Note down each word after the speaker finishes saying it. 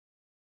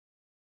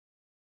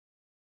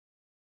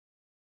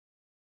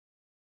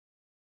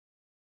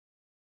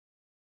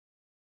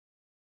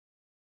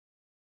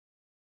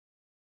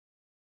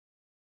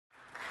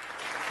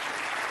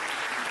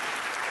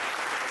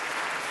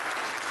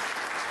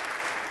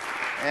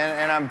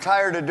And I'm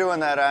tired of doing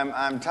that.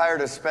 I'm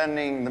tired of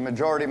spending the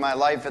majority of my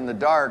life in the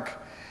dark.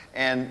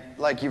 And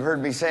like you've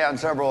heard me say on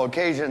several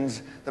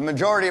occasions, the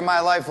majority of my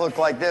life looked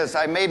like this.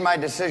 I made my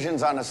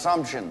decisions on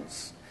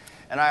assumptions.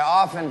 And I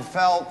often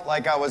felt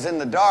like I was in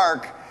the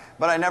dark,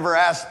 but I never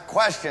asked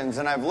questions.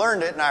 And I've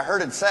learned it, and I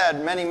heard it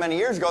said many, many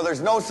years ago, there's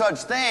no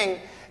such thing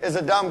as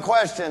a dumb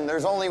question.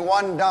 There's only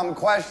one dumb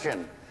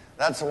question.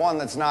 That's the one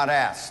that's not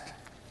asked.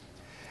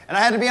 And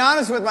I had to be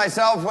honest with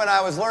myself when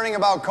I was learning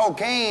about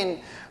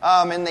cocaine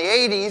in the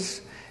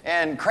 80s,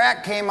 and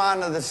crack came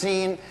onto the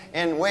scene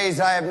in ways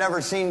I have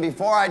never seen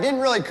before. I didn't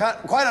really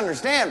quite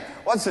understand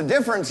what's the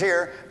difference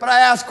here, but I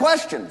asked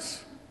questions.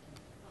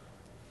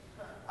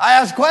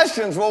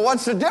 Well,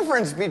 what's the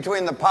difference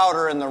between the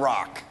powder and the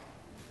rock?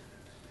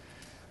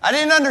 I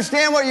didn't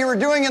understand what you were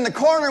doing in the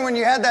corner when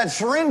you had that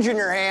syringe in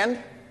your hand.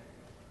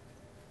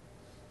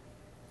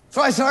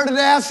 So I started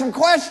to ask some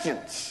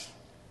questions.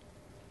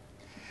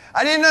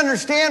 I didn't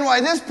understand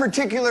why this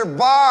particular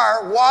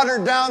bar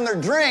watered down their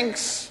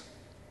drinks.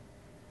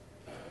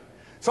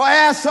 So I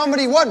asked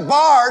somebody, what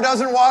bar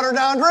doesn't water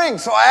down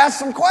drinks? So I asked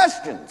some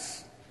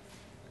questions.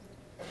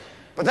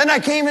 But then I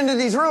came into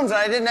these rooms and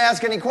I didn't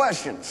ask any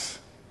questions.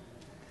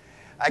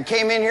 I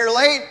came in here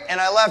late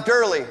and I left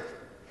early.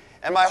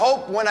 And my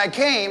hope when I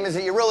came is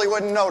that you really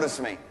wouldn't notice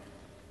me.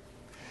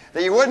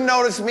 That you wouldn't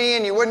notice me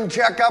and you wouldn't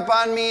check up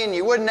on me and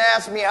you wouldn't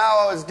ask me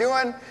how I was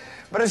doing.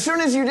 But as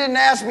soon as you didn't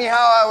ask me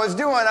how I was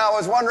doing, I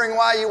was wondering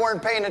why you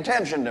weren't paying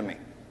attention to me.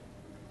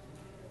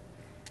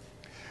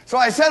 So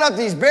I set up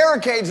these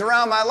barricades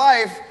around my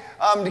life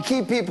to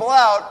keep people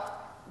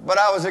out, but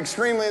I was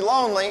extremely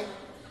lonely,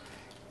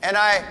 and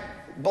I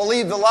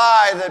believed the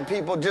lie that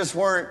people just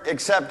weren't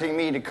accepting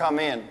me to come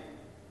in.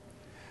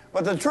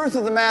 But the truth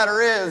of the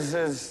matter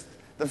is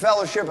the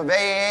fellowship of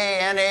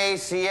AA, NA,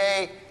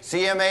 CA,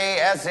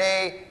 CMA,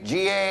 SA,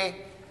 GA,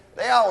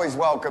 they always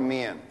welcome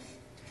me in.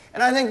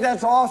 And I think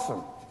that's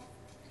awesome.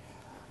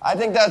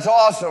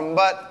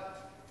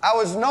 But I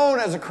was known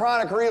as a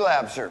chronic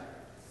relapser.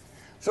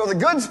 So the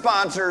good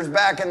sponsors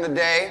back in the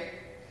day,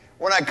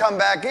 when I come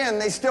back in,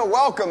 they still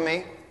welcome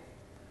me,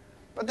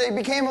 but they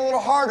became a little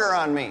harder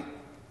on me.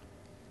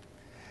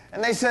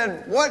 And they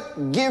said,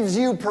 what gives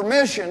you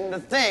permission to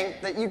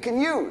think that you can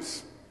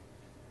use?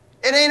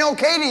 It ain't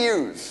okay to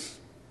use.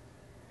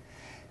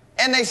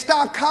 And they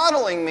stopped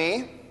coddling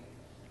me,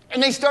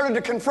 and they started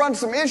to confront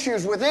some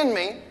issues within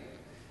me.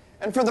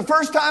 And for the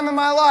first time in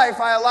my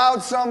life, I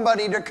allowed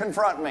somebody to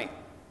confront me.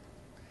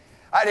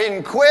 I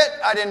didn't quit.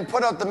 I didn't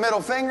put up the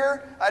middle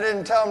finger. I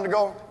didn't tell them to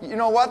go, you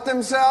know what,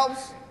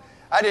 themselves.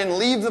 I didn't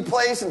leave the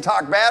place and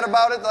talk bad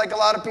about it like a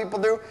lot of people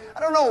do. I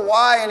don't know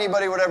why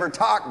anybody would ever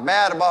talk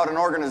bad about an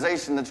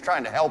organization that's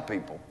trying to help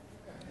people.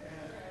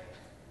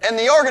 And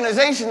the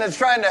organization that's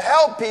trying to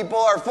help people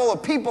are full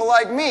of people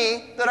like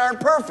me that aren't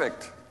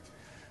perfect.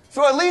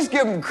 So at least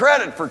give them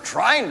credit for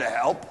trying to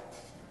help.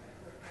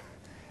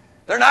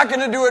 They're not going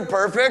to do it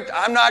perfect.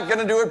 I'm not going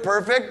to do it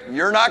perfect.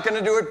 You're not going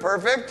to do it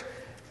perfect.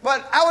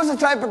 But I was the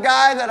type of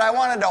guy that I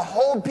wanted to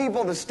hold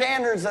people to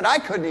standards that I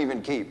couldn't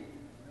even keep.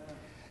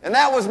 And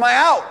that was my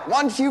out.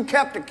 Once you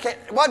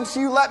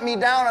let me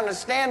down on a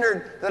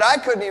standard that I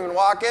couldn't even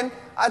walk in,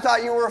 I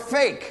thought you were a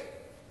fake.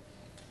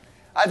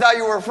 I thought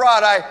you were a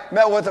fraud. I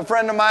met with a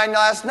friend of mine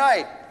last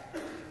night,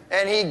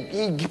 and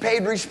he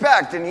paid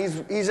respect, and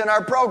he's in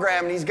our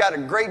program, and he's got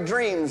great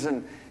dreams,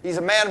 and he's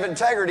a man of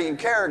integrity and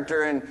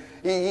character, and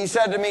he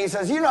said to me, he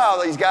says, you know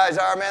how these guys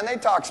are, man. They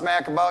talk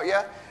smack about you.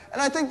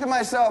 And I think to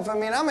myself,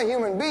 I'm a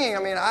human being.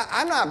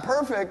 I'm not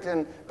perfect,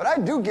 but I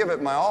do give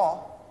it my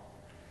all.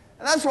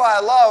 And that's why I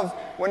love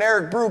when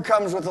Eric Brew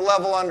comes with a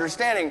level of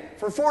understanding.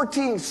 For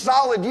 14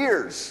 solid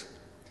years,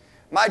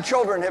 my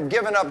children have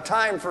given up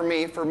time for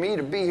me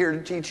to be here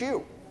to teach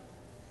you.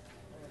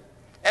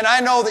 And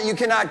I know that you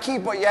cannot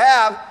keep what you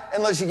have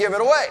unless you give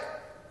it away.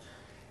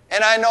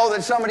 And I know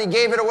that somebody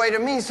gave it away to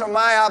me, so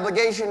my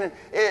obligation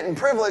and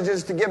privilege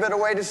is to give it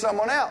away to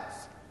someone else.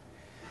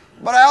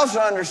 But I also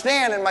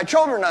understand, and my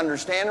children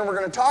understand, and we're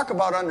going to talk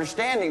about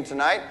understanding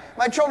tonight.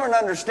 My children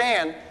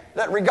understand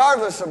that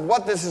regardless of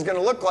what this is going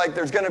to look like,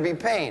 there's going to be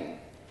pain.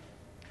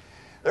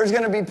 There's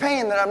going to be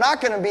pain that I'm not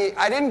going to be,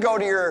 I didn't go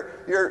to your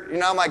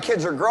my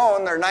kids are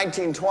grown, they're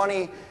 19,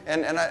 20,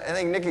 and I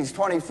think Nikki's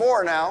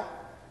 24 now,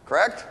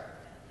 correct?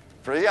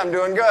 For you, I'm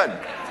doing good.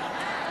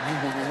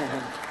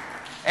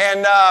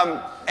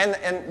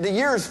 And the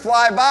years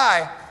fly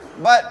by,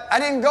 but I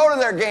didn't go to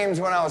their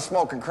games when I was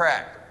smoking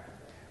crack.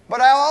 But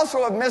I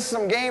also have missed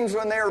some games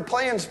when they were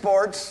playing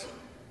sports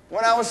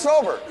when I was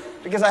sober,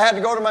 because I had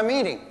to go to my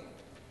meeting.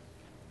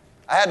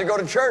 I had to go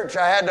to church.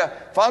 I had to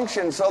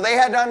function. So they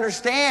had to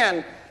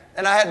understand,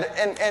 and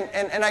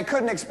I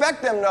couldn't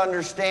expect them to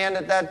understand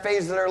at that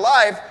phase of their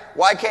life,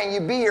 why can't you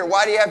be here?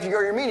 Why do you have to go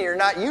to your meeting? You're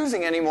not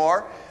using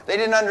anymore. They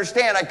didn't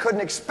understand. I couldn't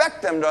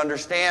expect them to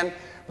understand.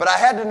 But I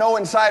had to know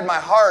inside my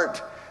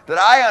heart that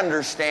I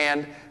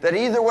understand that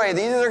either way, either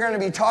they're going to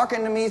be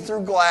talking to me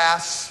through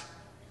glass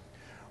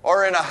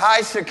or in a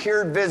high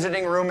secured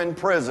visiting room in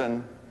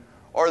prison,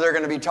 or they're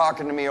going to be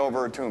talking to me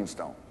over a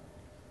tombstone.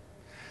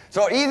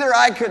 So either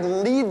I could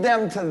lead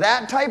them to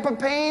that type of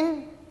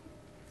pain,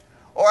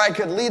 or I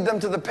could lead them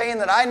to the pain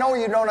that I know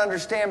you don't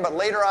understand, but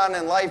later on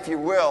in life you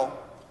will.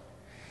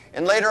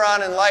 And later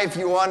on in life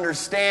you will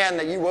understand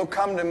that you will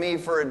come to me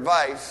for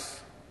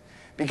advice,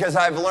 because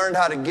I've learned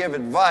how to give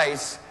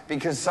advice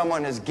because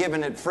someone has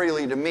given it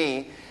freely to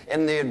me.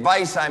 And the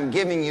advice I'm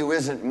giving you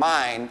isn't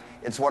mine,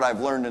 it's what I've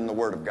learned in the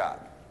Word of God.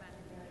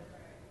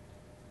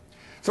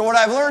 So what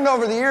I've learned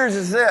over the years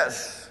is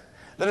this,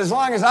 that as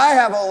long as I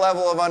have a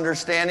level of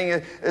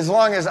understanding, as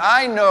long as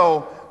I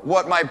know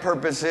what my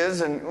purpose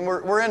is, and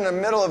we're in the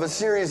middle of a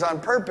series on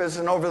purpose,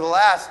 and over the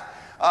last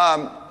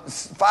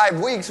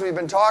 5 weeks we've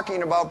been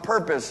talking about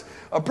purpose.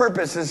 A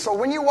purpose is, so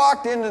when you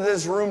walked into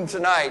this room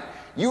tonight,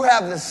 you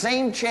have the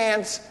same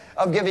chance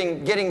of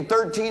getting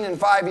 13 in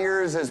 5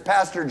 years as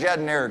Pastor Jed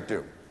and Eric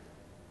do.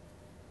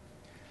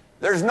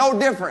 There's no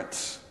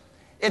difference.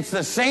 It's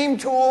the same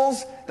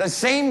tools, the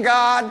same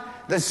God,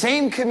 the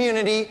same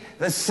community,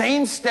 the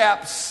same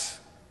steps.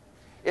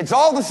 It's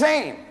all the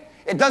same.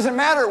 It doesn't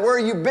matter where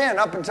you've been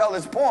up until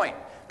this point.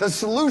 The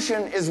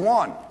solution is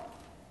one.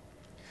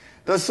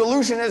 The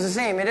solution is the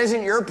same. It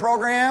isn't your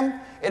program.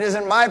 It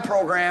isn't my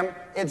program.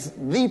 It's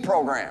the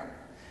program.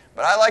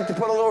 But I like to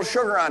put a little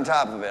sugar on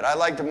top of it. I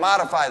like to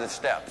modify the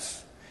steps.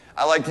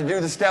 I like to do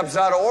the steps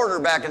out of order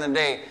back in the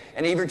day.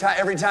 And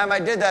every time I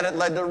did that, it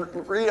led to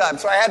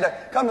relapse. So I had to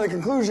come to the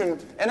conclusion,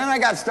 and then I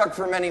got stuck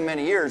for many,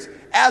 many years.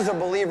 As a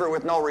believer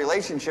with no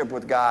relationship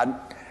with God,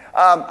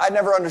 I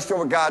never understood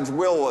what God's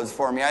will was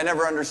for me. I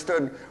never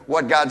understood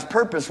what God's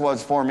purpose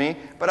was for me,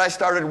 but I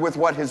started with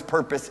what His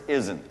purpose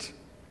isn't.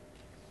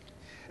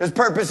 His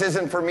purpose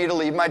isn't for me to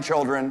leave my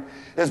children.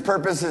 His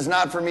purpose is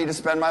not for me to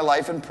spend my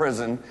life in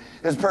prison.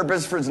 His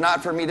purpose is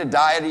not for me to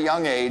die at a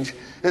young age.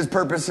 His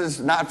purpose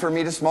is not for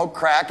me to smoke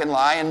crack and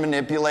lie and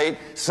manipulate,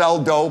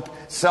 sell dope,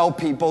 sell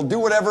people, do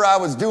whatever I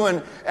was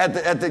doing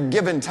at the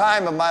given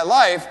time of my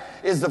life.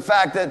 Is the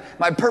fact that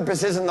my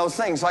purpose isn't those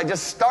things. So I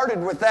just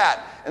started with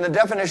that. And the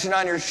definition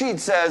on your sheet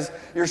says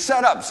you're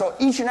set up. So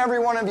each and every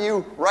one of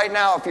you right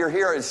now, if you're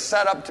here, is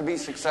set up to be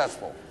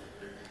successful.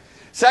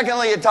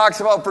 Secondly, it talks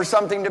about for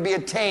something to be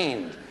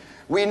attained.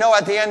 We know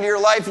at the end of your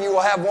life you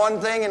will have one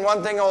thing and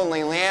one thing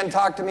only. Leanne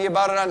talked to me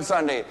about it on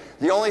Sunday.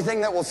 The only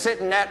thing that will sit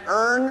in that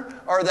urn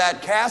or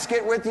that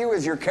casket with you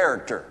is your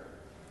character.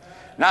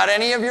 Not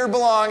any of your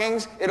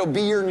belongings. It'll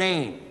be your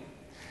name.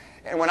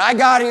 And when I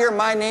got here,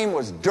 my name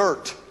was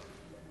dirt.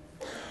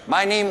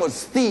 My name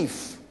was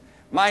thief.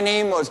 My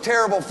name was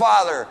terrible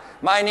father.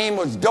 My name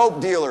was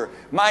dope dealer.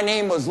 My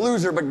name was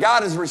loser. But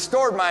God has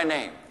restored my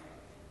name.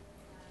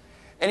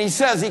 And He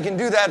says He can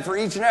do that for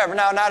each and every.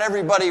 Now, not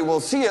everybody will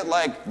see it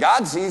like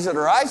God sees it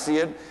or I see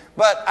it,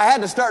 but I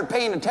had to start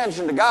paying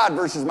attention to God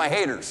versus my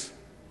haters.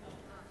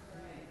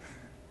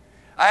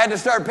 I had to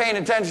start paying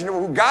attention to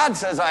who God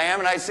says I am,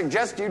 and I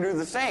suggest you do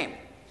the same.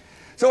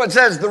 So it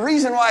says the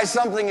reason why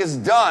something is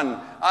done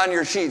on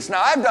your sheets.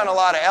 Now, I've done a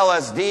lot of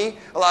LSD,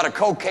 a lot of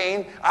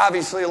cocaine,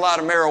 obviously a lot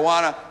of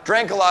marijuana,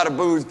 drank a lot of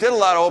booze, did a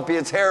lot of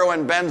opiates,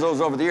 heroin, benzos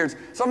over the years.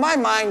 So my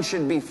mind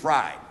should be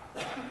fried.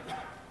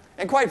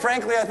 And quite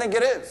frankly, I think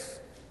it is.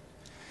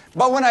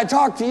 But when I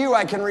talk to you,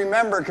 I can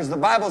remember, because the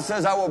Bible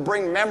says I will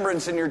bring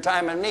remembrance in your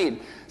time of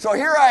need. So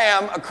here I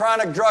am, a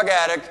chronic drug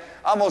addict,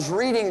 almost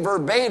reading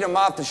verbatim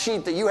off the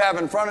sheet that you have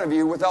in front of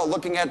you without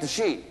looking at the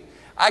sheet.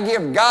 I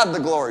give God the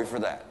glory for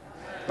that.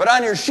 But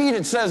on your sheet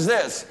it says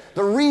this,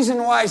 the reason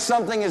why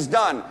something is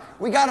done.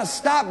 We got to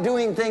stop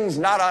doing things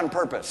not on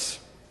purpose.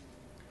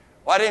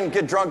 Well, I didn't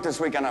get drunk this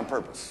weekend on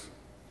purpose.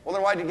 Well,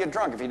 then why did you get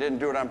drunk if you didn't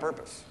do it on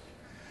purpose?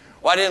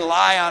 Well, I didn't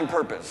lie on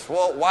purpose.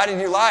 Well, why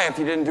did you lie if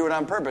you didn't do it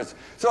on purpose?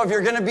 So if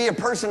you're going to be a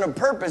person of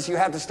purpose, you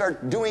have to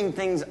start doing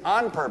things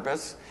on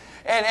purpose.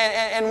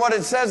 And what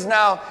it says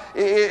now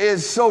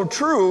is so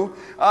true.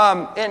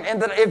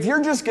 And that if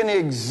you're just going to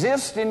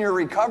exist in your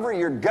recovery,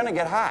 you're going to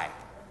get high.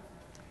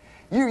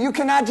 You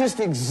cannot just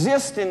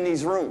exist in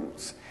these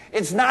rooms.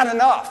 It's not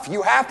enough.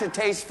 You have to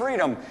taste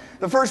freedom.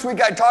 The first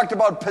week I talked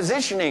about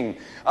positioning.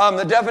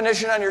 The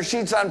definition on your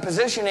sheets on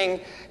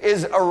positioning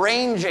is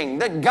arranging.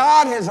 That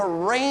God has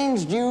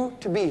arranged you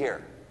to be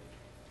here.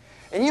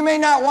 And you may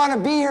not want to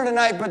be here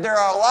tonight, but there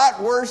are a lot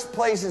worse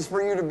places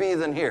for you to be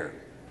than here.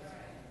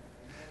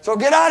 So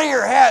get out of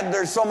your head,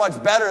 there's so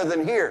much better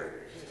than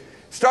here.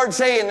 Start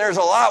saying there's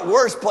a lot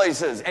worse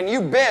places, and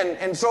you've been,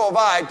 and so have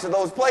I, to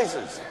those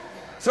places.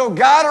 So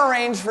God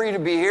arranged for you to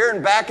be here,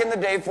 and back in the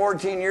day,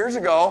 14 years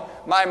ago,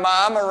 my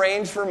mom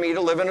arranged for me to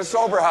live in a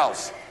sober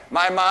house.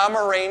 My mom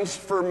arranged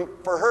for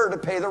her to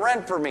pay the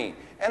rent for me,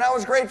 and I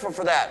was grateful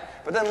for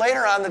that. But then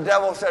later on, the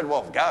devil said,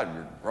 well, God,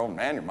 you're a grown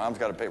man, your mom's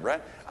got to pay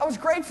rent. I was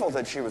grateful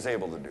that she was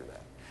able to do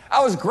that.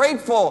 I was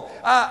grateful.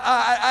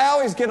 I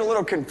always get a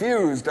little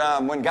confused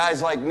when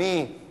guys like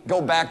me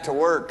go back to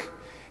work,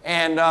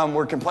 and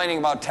we're complaining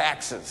about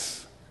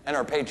taxes and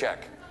our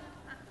paycheck.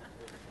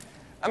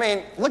 I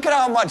mean, look at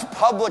how much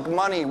public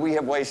money we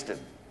have wasted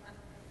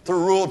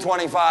through Rule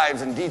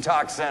 25s and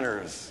detox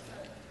centers,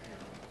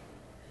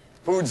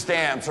 food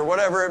stamps, or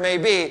whatever it may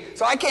be.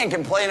 So I can't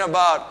complain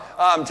about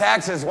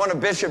taxes. One of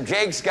Bishop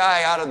Jake's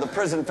guy out of the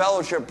prison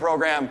fellowship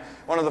program,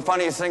 one of the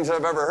funniest things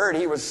I've ever heard,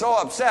 he was so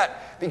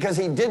upset because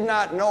he did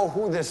not know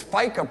who this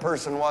FICA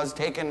person was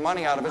taking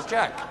money out of his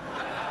check.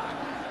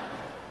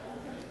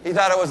 He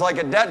thought it was like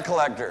a debt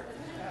collector.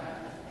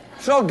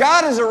 So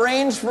God has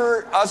arranged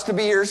for us to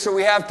be here, so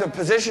we have to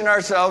position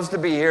ourselves to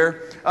be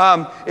here.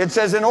 It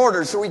says in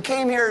order. So we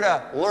came here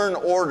to learn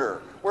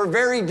order. We're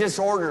very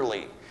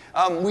disorderly.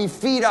 We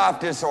feed off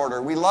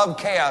disorder. We love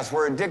chaos.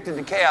 We're addicted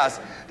to chaos.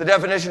 The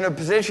definition of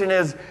position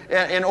is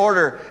in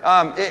order.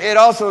 It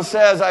also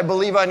says, I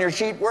believe on your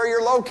sheet, where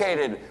you're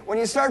located. When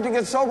you start to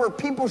get sober,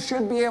 people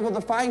should be able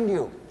to find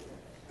you.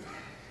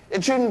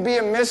 It shouldn't be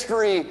a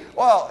mystery.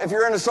 Well, if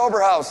you're in a sober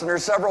house, and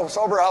there's several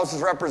sober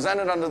houses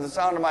represented under the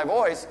sound of my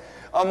voice,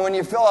 when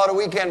you fill out a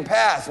weekend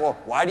pass, well,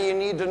 why do you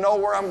need to know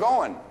where I'm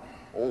going?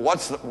 Well,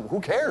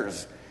 who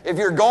cares? If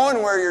you're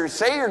going where you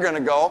say you're going to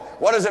go,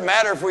 what does it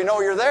matter if we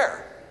know you're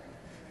there?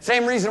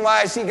 Same reason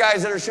why I see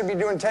guys that should be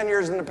doing 10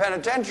 years in the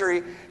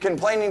penitentiary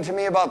complaining to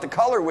me about the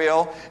color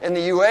wheel in the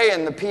UA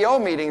and the PO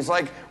meetings.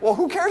 Like, well,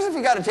 who cares if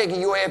you got to take a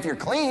UA if you're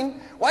clean?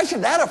 Why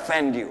should that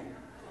offend you?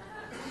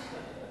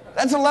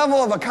 That's a level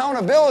of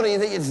accountability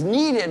that is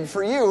needed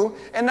for you.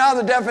 And now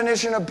the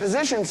definition of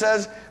position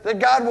says that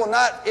God will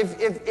not,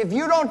 if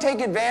you don't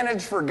take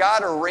advantage for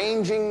God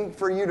arranging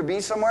for you to be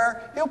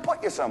somewhere, He'll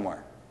put you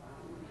somewhere.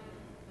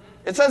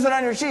 It says it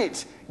on your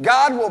sheets.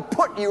 God will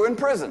put you in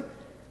prison.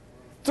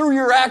 Through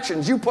your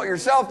actions, you put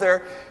yourself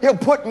there. He'll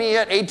put me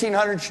at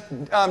 1800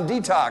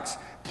 detox,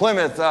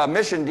 Plymouth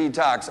Mission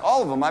Detox,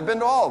 all of them. I've been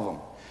to all of them.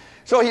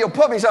 So He'll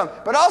put me some.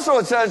 But also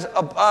it says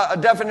a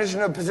definition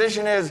of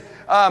position is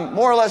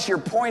more or less your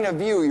point of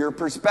view, your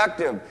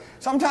perspective.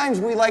 Sometimes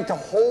we like to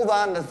hold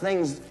on to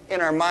things in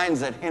our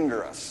minds that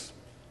hinder us.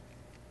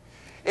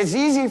 It's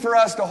easy for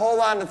us to hold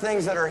on to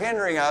things that are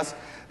hindering us.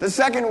 The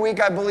second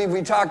week, I believe,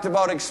 we talked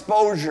about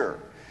exposure.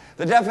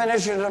 The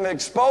definition of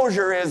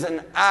exposure is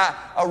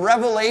a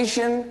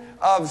revelation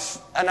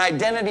of an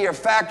identity or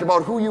fact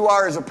about who you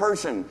are as a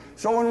person.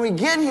 So when we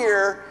get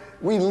here,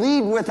 we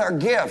lead with our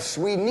gifts.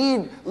 We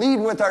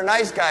lead with our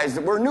nice guys.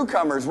 That we're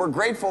newcomers. We're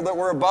grateful that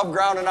we're above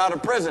ground and out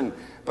of prison.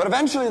 But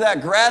eventually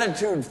that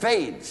gratitude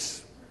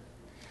fades.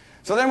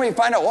 So then we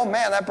find out, oh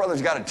man, that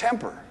brother's got a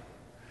temper.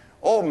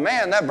 Oh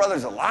man, that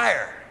brother's a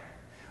liar.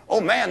 Oh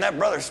man, that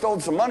brother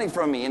stole some money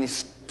from me and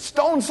he's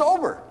stone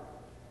sober.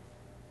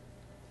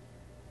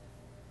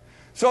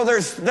 So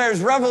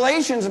there's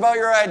revelations about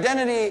your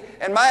identity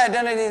and my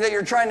identity that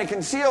you're trying to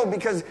conceal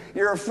because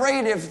you're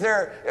afraid if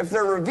they're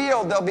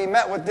revealed, they'll be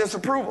met with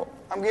disapproval.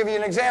 I'm giving you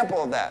an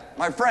example of that.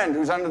 My friend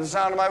who's under the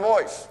sound of my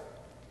voice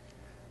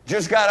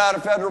just got out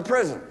of federal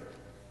prison.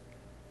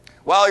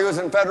 While he was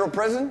in federal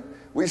prison,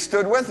 we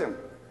stood with him.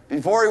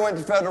 Before he went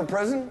to federal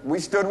prison, we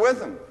stood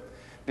with him.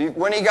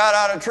 When he got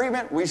out of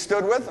treatment, we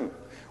stood with him.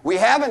 We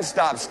haven't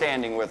stopped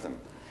standing with him.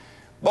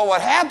 But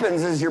what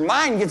happens is your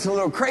mind gets a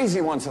little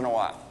crazy once in a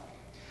while.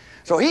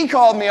 So he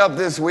called me up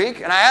this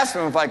week, and I asked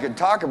him if I could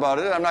talk about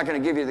it. I'm not going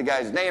to give you the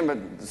guy's name, but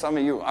some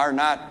of you are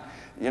not,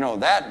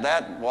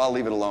 well, I'll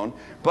leave it alone.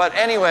 But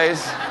anyways,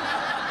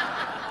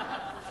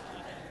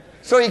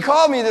 so he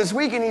called me this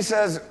week, and he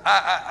says,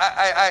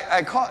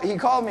 he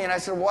called me, and I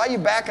said, why are you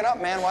backing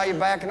up, man? Why are you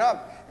backing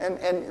up? And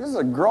this is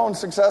a grown,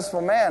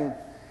 successful man.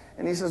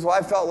 And he says, well,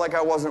 I felt like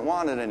I wasn't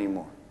wanted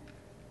anymore.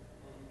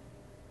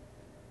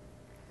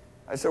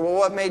 I said, well,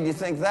 what made you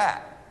think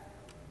that?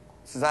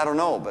 He says, I don't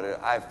know, but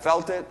I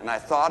felt it, and I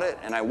thought it,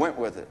 and I went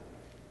with it.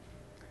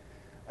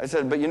 I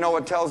said, but you know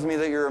what tells me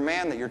that you're a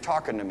man? That you're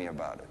talking to me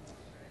about it.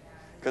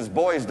 Because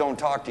boys don't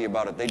talk to you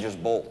about it, they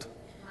just bolt.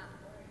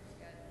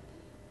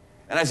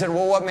 And I said,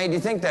 well, what made you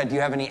think that? Do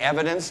you have any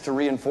evidence to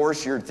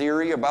reinforce your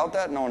theory about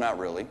that? No, not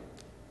really.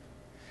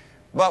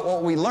 But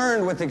what we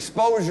learned with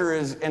exposure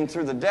is, and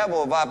through the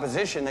devil of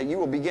opposition, that you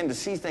will begin to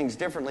see things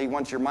differently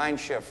once your mind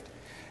shift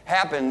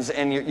happens,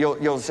 and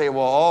you'll say,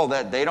 well,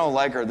 that they don't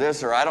like or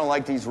this, or I don't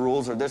like these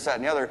rules, or this, that,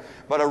 and the other.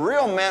 But a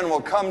real man will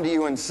come to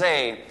you and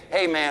say,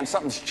 hey man,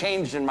 something's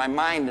changed in my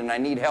mind and I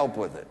need help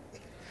with it.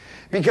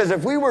 Because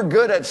if we were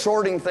good at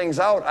sorting things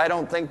out, I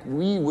don't think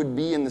we would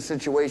be in the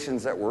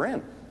situations that we're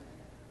in.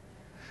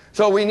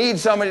 So we need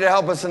somebody to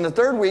help us. In the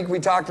third week, we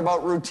talked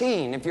about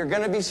routine. If you're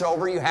going to be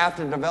sober, you have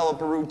to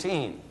develop a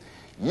routine.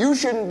 You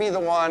shouldn't be the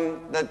one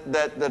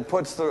that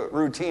puts the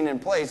routine in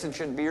place. It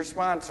should be your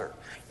sponsor.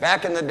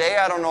 Back in the day,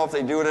 I don't know if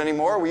they do it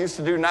anymore, we used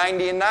to do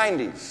 90 and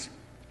 90s.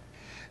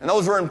 And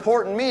those were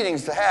important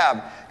meetings to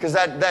have because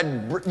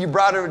that you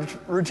brought a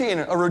routine.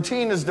 A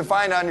routine is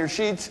defined on your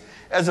sheets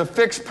as a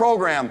fixed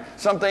program,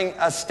 something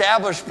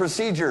established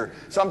procedure,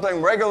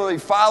 something regularly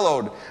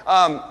followed.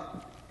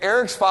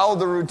 Eric's followed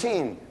the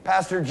routine.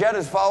 Pastor Jed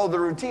has followed the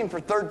routine for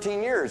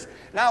 13 years.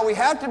 Now, we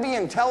have to be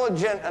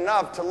intelligent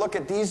enough to look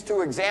at these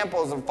two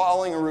examples of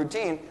following a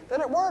routine that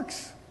it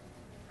works.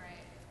 Right.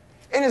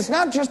 And it's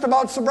not just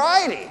about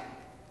sobriety.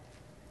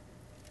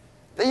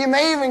 That you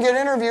may even get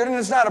interviewed, and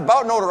it's not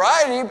about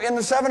notoriety, in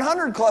the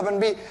 700 Club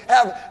and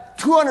have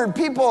 200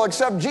 people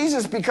accept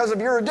Jesus because of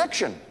your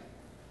addiction.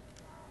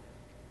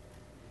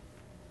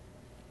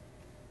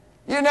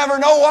 You never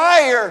know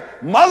why your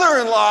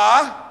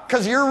mother-in-law,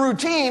 because of your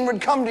routine,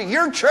 would come to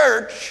your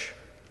church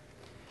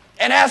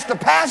and ask the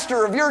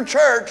pastor of your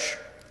church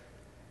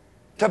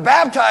to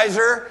baptize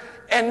her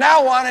and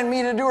now wanted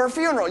me to do her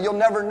funeral. You'll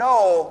never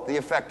know the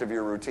effect of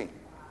your routine.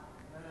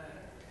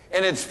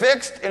 And it's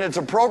fixed, and it's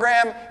a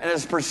program, and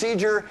it's a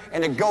procedure,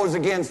 and it goes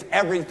against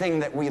everything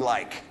that we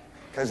like.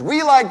 Because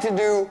we like to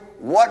do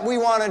what we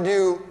want to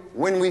do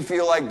when we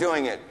feel like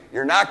doing it.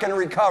 You're not going to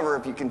recover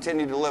if you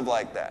continue to live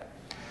like that.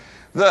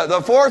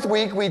 The fourth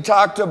week, we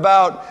talked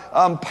about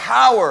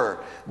power.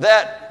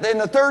 That in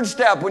the third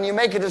step, when you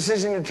make a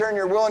decision to turn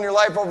your will and your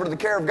life over to the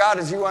care of God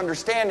as you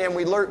understand Him,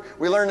 we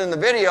learned in the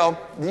video,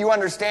 do you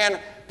understand?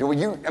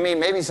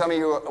 Maybe some of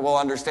you will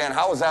understand,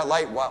 how is that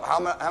light?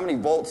 How many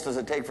volts does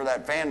it take for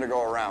that fan to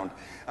go around?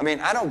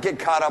 I don't get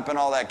caught up in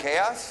all that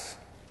chaos.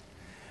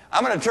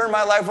 I'm going to turn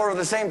my life over to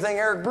the same thing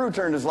Eric Brew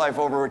turned his life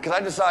over, because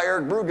I just saw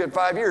Eric Brew get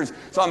 5 years.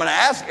 So I'm going to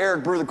ask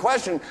Eric Brew the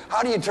question,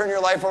 how do you turn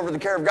your life over to the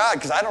care of God?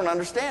 Because I don't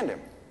understand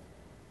him.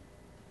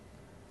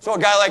 So a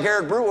guy like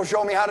Eric Brew will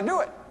show me how to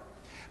do it.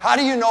 How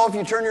do you know if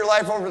you turn your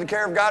life over to the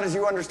care of God as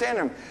you understand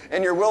Him,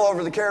 and your will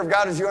over the care of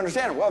God as you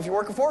understand Him? Well, if you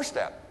work a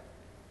 4-step.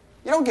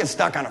 You don't get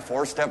stuck on a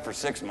 4-step for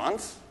 6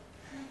 months.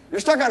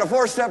 You're stuck on a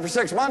 4-step for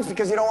 6 months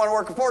because you don't want to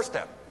work a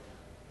 4-step.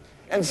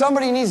 And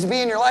somebody needs to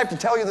be in your life to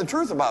tell you the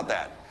truth about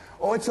that.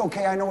 Oh, it's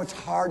okay. I know it's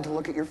hard to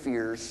look at your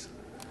fears.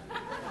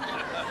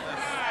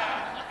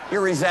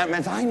 Your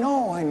resentments. I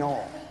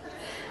know.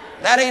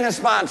 That ain't a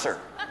sponsor.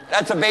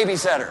 That's a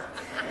babysitter.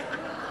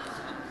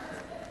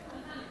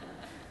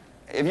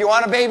 If you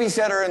want a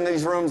babysitter in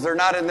these rooms, they're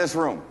not in this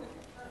room.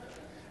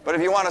 But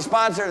if you want a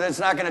sponsor that's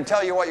not going to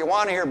tell you what you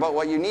want to hear, but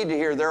what you need to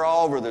hear, they're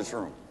all over this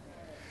room.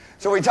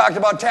 So we talked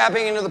about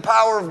tapping into the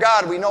power of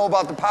God. We know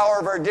about the power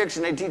of our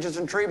addiction. They teach us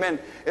in treatment.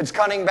 It's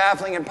cunning,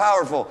 baffling, and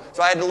powerful.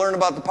 So I had to learn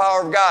about the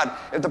power of God.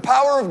 If the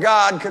power of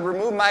God could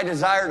remove my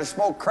desire to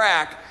smoke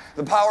crack,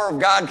 the power of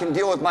God can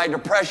deal with my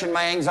depression,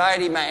 my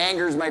anxiety, my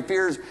angers, my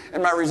fears,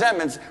 and my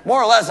resentments.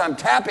 More or less, I'm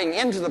tapping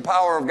into the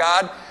power of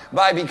God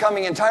by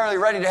becoming entirely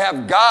ready to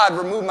have God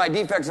remove my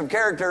defects of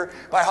character,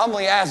 by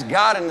humbly ask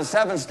God in the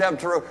 7th step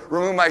to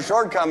remove my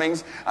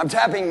shortcomings. I'm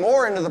tapping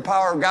more into the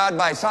power of God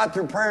by sought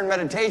through prayer and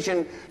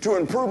meditation to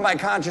improve my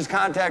conscious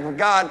contact with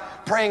God,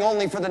 praying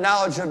only for the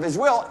knowledge of His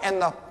will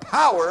and the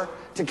power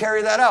to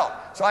carry that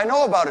out. So I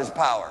know about His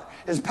power.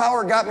 His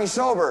power got me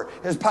sober.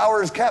 His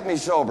power has kept me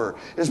sober.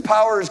 His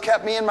power has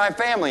kept me in my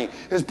family.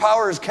 His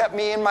power has kept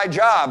me in my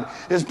job.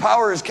 His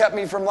power has kept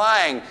me from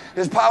lying.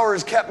 His power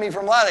has kept me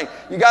from lying.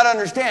 You got to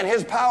understand,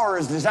 His power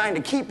is designed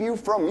to keep you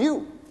from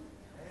you.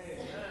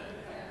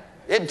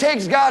 It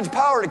takes God's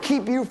power to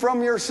keep you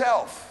from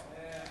yourself.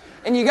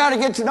 And you got to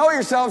get to know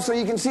yourself so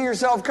you can see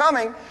yourself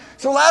coming.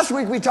 So last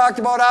week we talked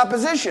about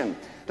opposition.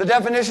 The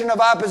definition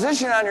of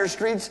opposition on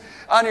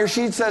your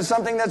sheet says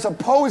something that's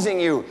opposing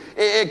you.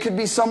 It could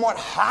be somewhat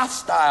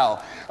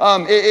hostile.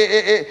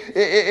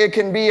 It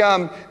can be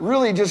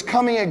really just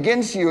coming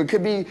against you. It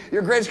could be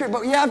your greatest fear.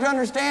 But you have to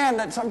understand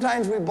that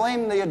sometimes we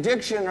blame the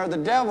addiction or the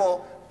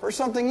devil for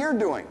something you're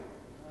doing.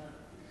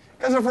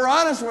 Because if we're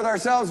honest with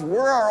ourselves,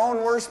 we're our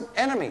own worst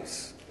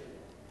enemies.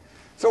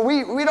 So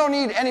we don't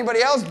need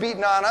anybody else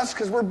beating on us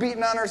because we're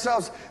beating on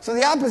ourselves. So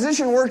the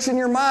opposition works in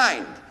your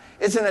mind.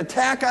 It's an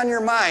attack on your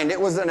mind.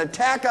 It was an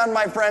attack on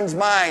my friend's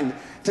mind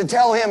to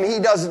tell him he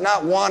does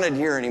not want it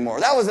here anymore.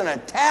 That was an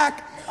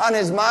attack on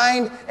his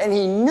mind, and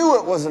he knew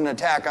it was an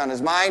attack on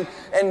his mind.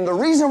 And the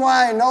reason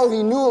why I know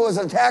he knew it was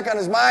an attack on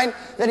his mind,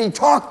 that he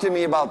talked to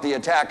me about the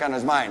attack on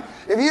his mind.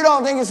 If you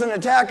don't think it's an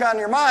attack on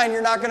your mind,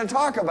 you're not going to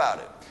talk about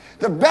it.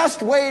 The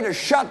best way to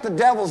shut the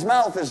devil's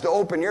mouth is to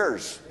open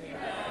yours.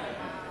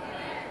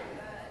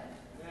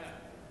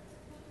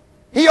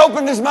 He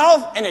opened his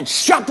mouth, and it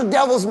shut the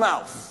devil's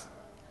mouth.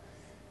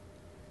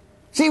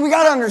 See, we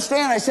got to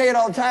understand, I say it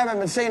all the time, I've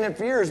been saying it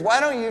for years, why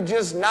don't you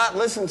just not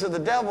listen to the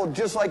devil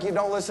just like you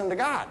don't listen to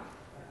God?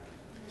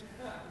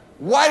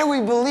 Why do we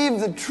believe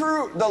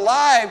the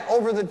lie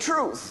over the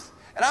truth?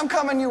 And I'm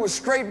coming to you with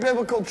straight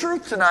biblical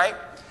truth tonight,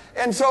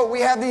 and so we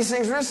have these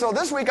things written. So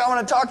this week I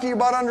want to talk to you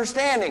about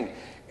understanding.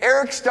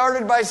 Eric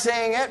started by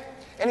saying it,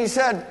 and he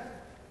said,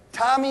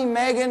 Tommy,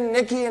 Megan,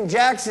 Nikki, and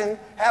Jackson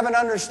have an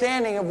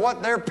understanding of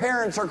what their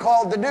parents are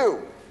called to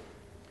do.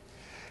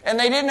 And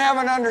they didn't have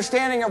an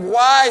understanding of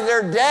why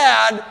their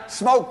dad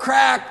smoked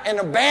crack and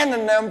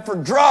abandoned them for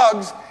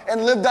drugs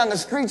and lived on the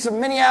streets of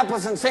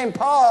Minneapolis and St.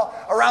 Paul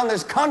around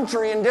this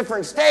country in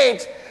different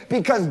states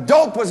because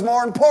dope was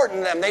more important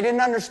to them. They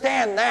didn't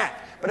understand that.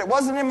 But it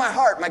wasn't in my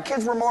heart. My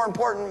kids were more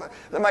important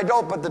than my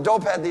dope, but the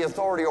dope had the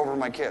authority over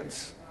my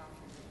kids.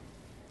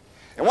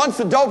 And once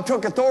the dope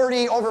took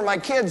authority over my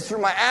kids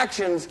through my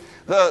actions,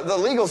 the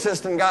legal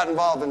system got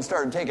involved and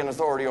started taking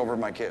authority over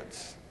my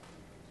kids.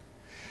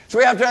 So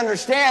we have to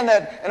understand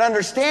that an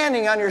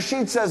understanding on your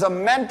sheet says a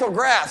mental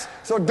grasp.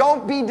 So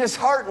don't be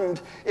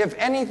disheartened if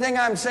anything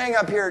I'm saying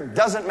up here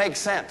doesn't make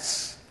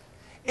sense.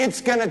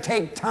 It's going to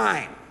take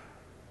time.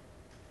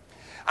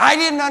 I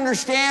didn't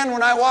understand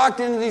when I walked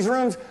into these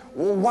rooms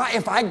well, why,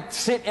 if I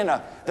sit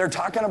they're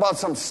talking about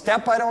some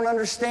step I don't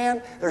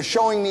understand, they're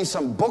showing me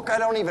some book I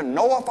don't even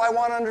know if I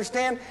want to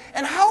understand,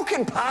 and how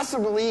can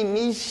possibly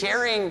me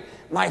sharing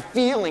my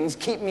feelings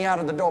keep me out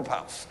of the dope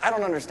house? I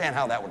don't understand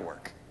how that would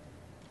work.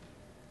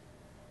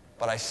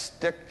 But I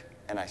sticked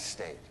and I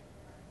stayed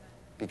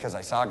because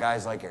I saw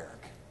guys like Eric.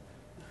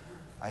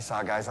 I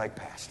saw guys like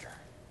Pastor.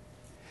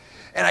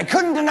 And I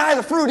couldn't deny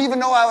the fruit, even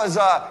though I was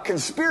a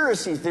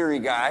conspiracy theory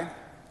guy.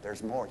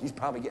 There's more. He's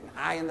probably getting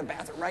high in the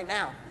bathroom right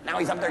now. Now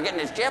he's up there getting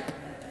his chip.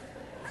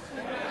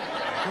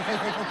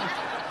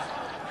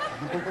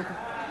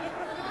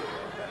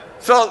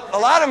 So a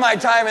lot of my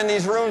time in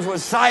these rooms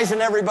was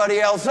sizing everybody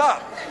else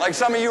up, like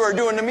some of you are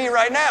doing to me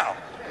right now.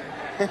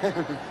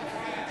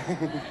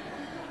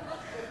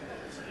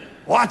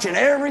 Watching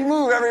every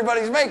move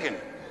everybody's making.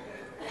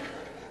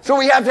 So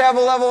we have to have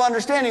a level of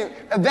understanding.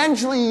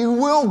 Eventually you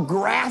will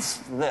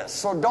grasp this,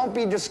 so don't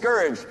be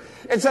discouraged.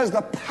 It says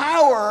the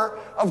power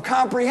of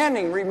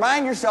comprehending.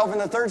 Remind yourself in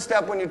the third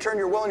step when you turn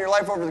your will and your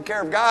life over to the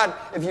care of God,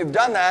 if you've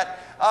done that,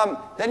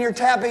 then you're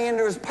tapping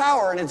into His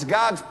power, and it's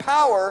God's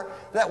power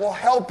that will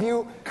help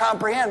you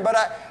comprehend.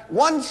 But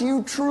once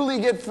you truly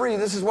get free,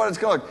 this is what it's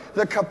going to look.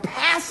 The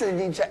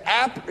capacity to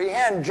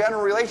apprehend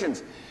general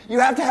relations. You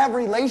have to have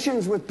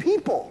relations with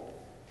people.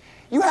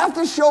 You have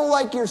to show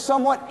like you're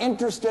somewhat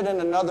interested in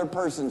another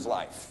person's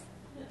life.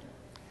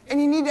 And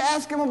you need to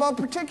ask them about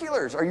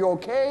particulars. Are you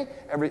okay?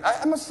 I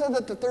must have said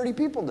that to 30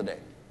 people today.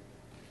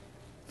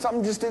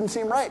 Something just didn't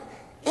seem right.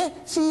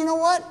 See, you know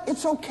what?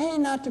 It's okay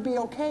not to be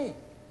okay.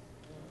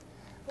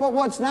 But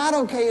what's not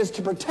okay is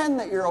to pretend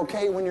that you're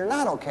okay when you're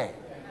not okay.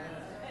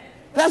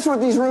 That's what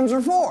these rooms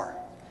are for.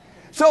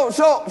 So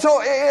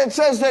it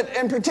says that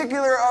in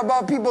particular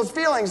about people's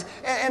feelings,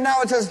 and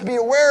now it says to be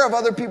aware of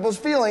other people's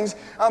feelings,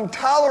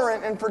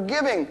 tolerant and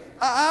forgiving.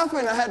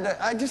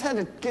 I just had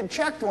to get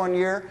checked one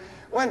year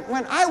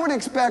when I would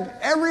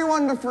expect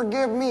everyone to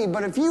forgive me,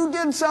 but if you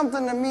did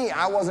something to me,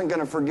 I wasn't going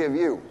to forgive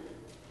you.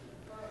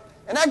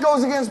 And that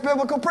goes against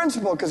biblical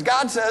principle, because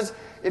God says,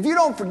 if you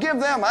don't forgive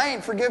them, I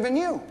ain't forgiving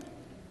you.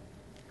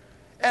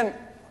 And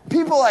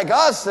people like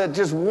us that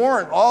just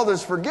warrant all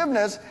this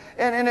forgiveness,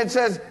 and it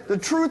says, the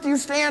truth you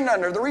stand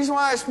under. The reason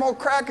why I smoked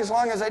crack as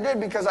long as I did,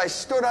 because I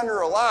stood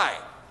under a lie.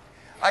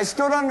 I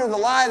stood under the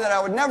lie that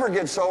I would never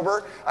get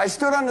sober. I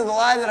stood under the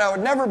lie that I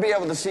would never be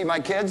able to see my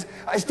kids.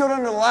 I stood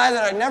under the lie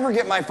that I'd never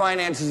get my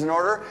finances in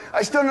order.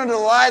 I stood under the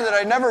lie that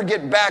I'd never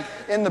get back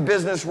in the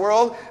business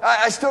world.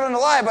 I stood under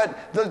the lie,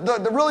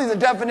 but really the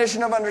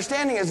definition of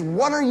understanding is,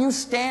 what are you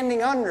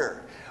standing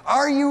under?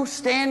 Are you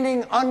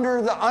standing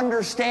under the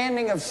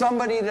understanding of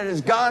somebody that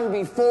has gone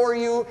before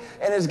you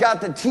and has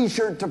got the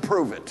t-shirt to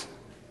prove it?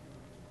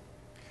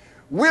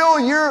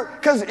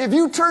 Because if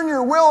you turn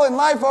your will and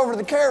life over to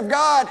the care of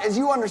God as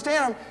you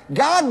understand them,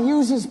 God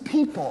uses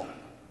people.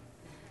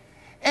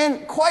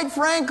 And quite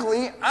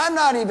frankly, I'm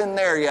not even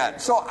there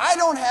yet. So I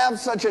don't have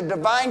such a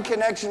divine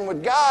connection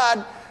with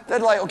God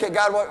that like, okay,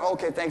 God,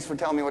 okay, thanks for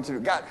telling me what to do.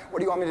 God, what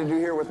do you want me to do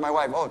here with my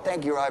wife? Oh,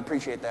 thank you, I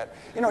appreciate that.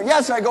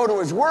 Yes, I go to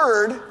His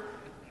Word,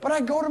 but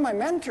I go to my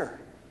mentor.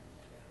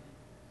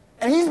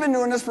 And he's been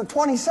doing this for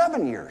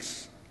 27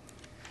 years.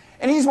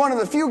 And he's one of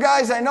the few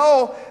guys I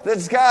know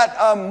that's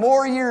got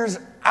more years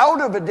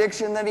out of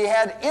addiction than he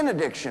had in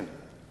addiction.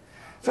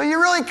 So you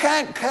really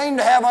can't claim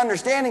to have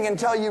understanding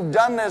until you've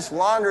done this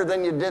longer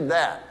than you did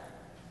that.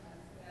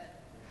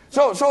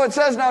 So it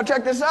says, now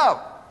check this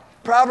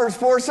out. Proverbs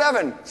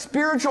 4:7,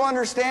 spiritual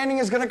understanding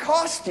is going to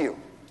cost you.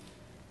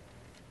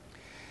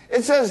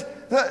 It says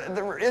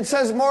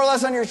more or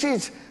less on your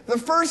sheets, the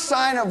first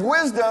sign of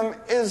wisdom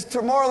is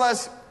to more or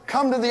less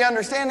come to the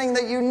understanding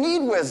that you need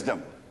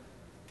wisdom.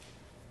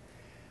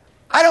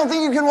 I don't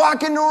think you can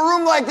walk into a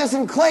room like this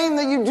and claim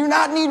that you do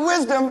not need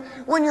wisdom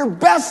when your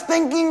best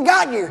thinking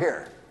got you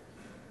here.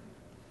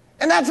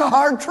 And that's a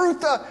hard truth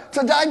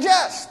to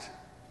digest.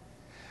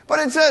 But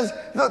it says,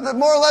 the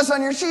more or less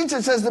on your sheets,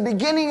 it says the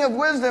beginning of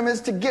wisdom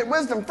is to get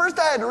wisdom. First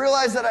I had to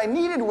realize that I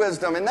needed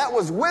wisdom, and that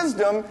was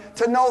wisdom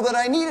to know that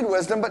I needed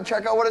wisdom. But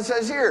check out what it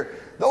says here.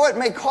 Though it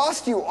may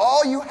cost you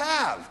all you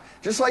have,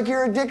 just like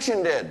your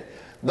addiction did.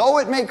 Though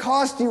it may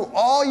cost you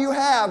all you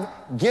have,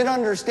 get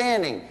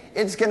understanding.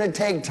 It's going to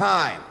take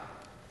time.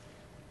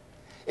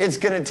 It's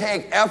going to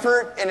take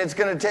effort, and it's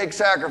going to take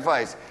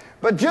sacrifice.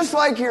 But just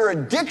like your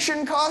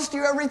addiction cost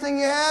you everything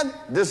you had,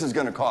 this is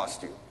going to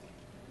cost you.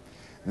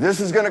 This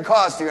is going to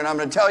cost you, and I'm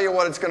going to tell you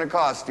what it's going to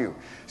cost you.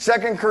 2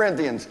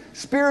 Corinthians,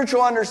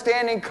 spiritual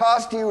understanding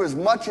cost you as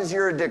much as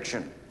your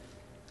addiction.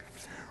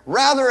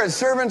 Rather, as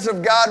servants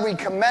of God, we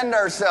commend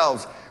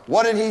ourselves.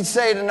 What did he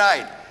say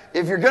tonight?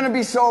 If you're going to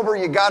be sober,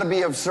 you got to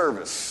be of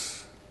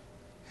service.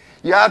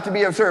 You have to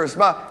be of service.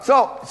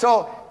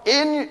 So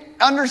in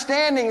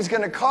understanding is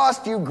going to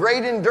cost you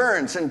great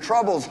endurance in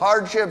troubles,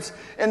 hardships,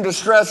 and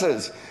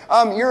distresses.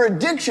 Your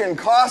addiction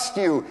cost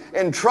you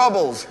in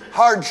troubles,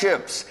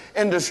 hardships,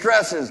 and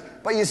distresses,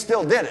 but you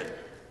still did it.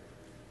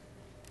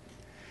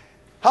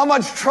 How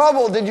much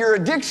trouble did your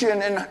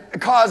addiction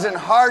cause in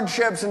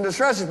hardships and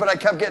distresses? But I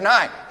kept getting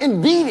high.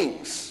 In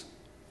beatings.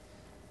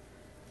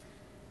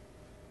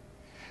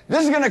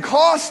 This is going to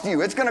cost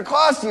you. It's going to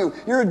cost you.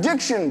 Your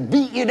addiction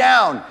beat you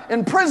down.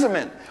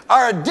 Imprisonment.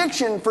 Our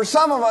addiction, for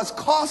some of us,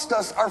 cost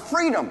us our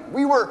freedom.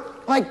 We were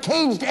like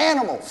caged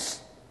animals.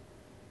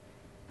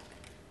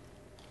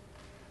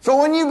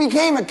 So when you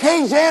became a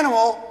caged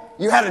animal,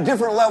 you had a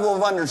different level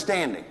of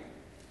understanding.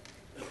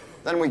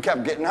 Then we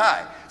kept getting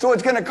high. So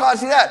it's going to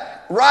cost you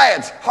that.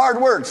 Riots,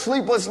 hard work,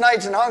 sleepless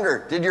nights, and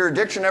hunger. Did your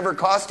addiction ever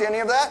cost you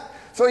any of that?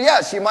 So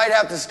yes, you might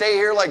have to stay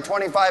here like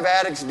 25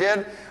 addicts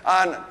did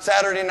on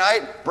Saturday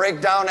night, break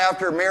down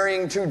after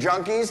marrying 2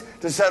 junkies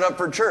to set up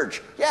for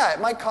church. Yeah,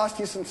 it might cost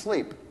you some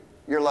sleep,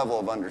 your level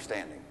of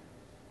understanding.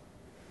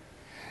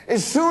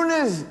 As soon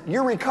as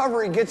your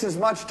recovery gets as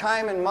much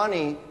time and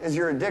money as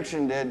your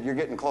addiction did, you're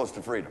getting close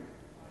to freedom.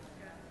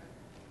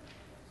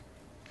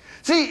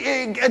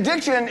 See,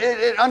 addiction,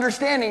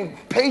 understanding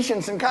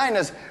patience and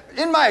kindness.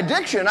 In my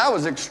addiction, I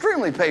was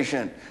extremely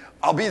patient.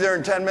 I'll be there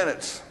in 10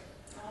 minutes.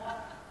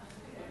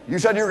 You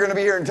said you were going to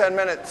be here in 10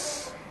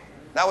 minutes.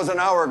 That was an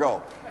hour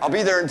ago. I'll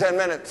be there in 10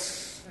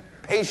 minutes.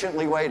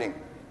 Patiently waiting.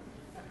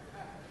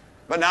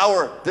 But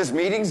now this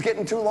meeting's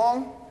getting too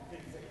long.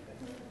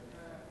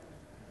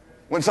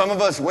 When some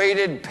of us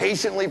waited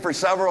patiently for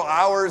several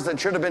hours that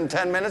should have been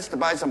 10 minutes to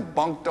buy some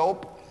bunk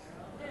dope.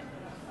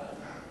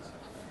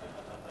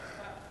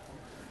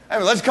 I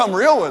mean, let's come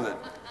real with it.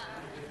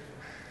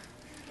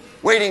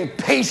 Waiting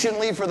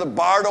patiently for the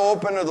bar to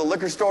open or the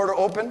liquor store to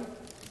open.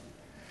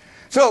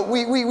 So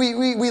we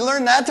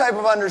learn that type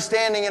of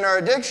understanding in our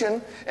addiction,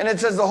 and it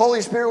says the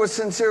Holy Spirit with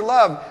sincere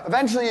love.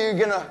 Eventually you're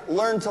going to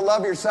learn to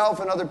love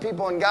yourself and other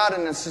people and God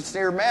in a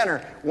sincere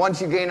manner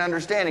once you gain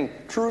understanding.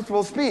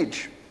 Truthful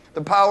speech,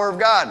 the power of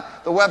God,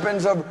 the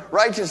weapons of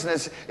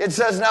righteousness. It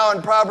says now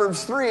in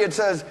Proverbs 3, it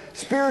says,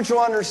 spiritual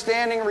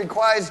understanding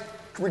requires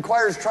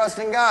trust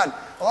in God.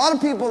 A lot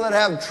of people that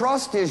have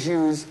trust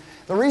issues,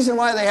 the reason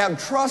why they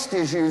have trust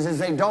issues is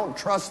they don't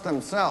trust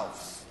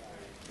themselves.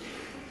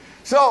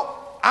 So,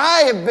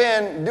 I have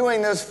been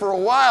doing this for a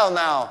while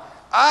now.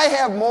 I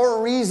have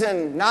more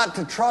reason not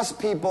to trust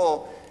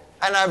people,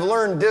 and I've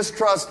learned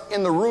distrust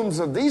in the rooms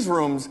of these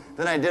rooms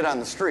than I did on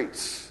the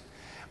streets.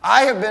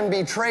 I have been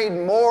betrayed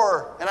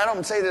more, and I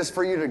don't say this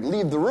for you to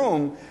leave the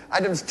room.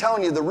 I'm just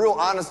telling you the real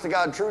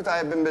honest-to-God truth. I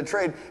have been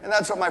betrayed, and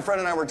that's what my friend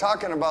and I were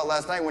talking about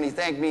last night when he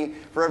thanked me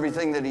for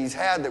everything that he's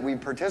had, that we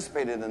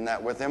participated in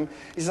that with him.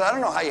 He said, I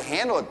don't know how you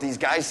handle it. These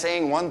guys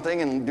saying one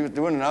thing and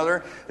doing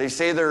another. They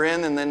say they're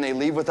in, and then they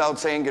leave without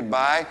saying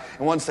goodbye,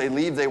 and once they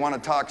leave, they want to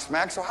talk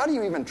smack. So how do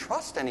you even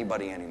trust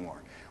anybody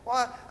anymore?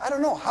 Well, I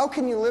don't know. How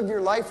can you live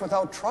your life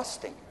without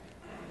trusting?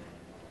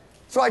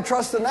 So I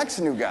trust the next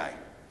new guy.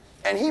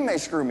 And he may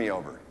screw me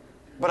over.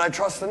 But I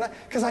trust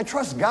because I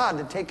trust God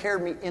to take care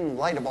of me in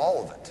light of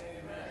all of it.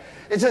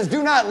 It says,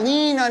 do not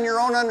lean on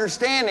your own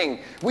understanding.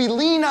 We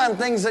lean on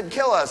things that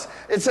kill us.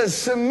 It says,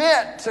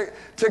 submit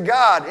to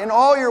God in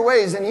all your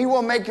ways, and he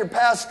will make your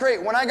path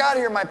straight. When I got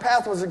here, my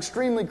path was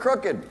extremely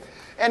crooked.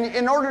 And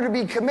in order to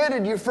be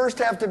committed, you first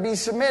have to be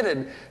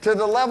submitted to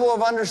the level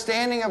of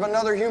understanding of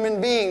another human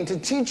being to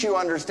teach you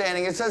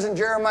understanding. It says in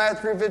Jeremiah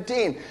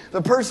 3:15,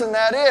 the person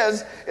that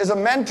is a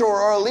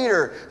mentor or a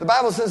leader. The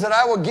Bible says that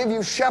I will give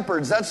you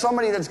shepherds. That's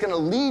somebody that's going to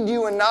lead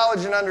you in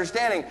knowledge and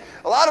understanding.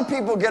 A lot of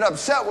people get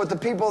upset with the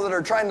people that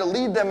are trying to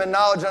lead them in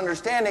knowledge and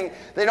understanding.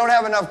 They don't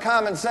have enough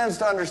common sense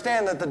to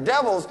understand that the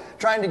devil's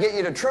trying to get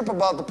you to trip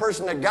about the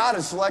person that God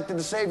has selected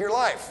to save your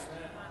life.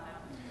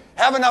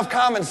 Have enough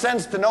common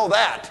sense to know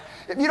that.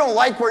 If you don't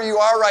like where you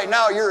are right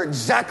now, you're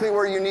exactly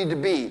where you need to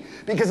be.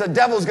 Because the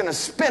devil's going to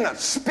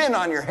spin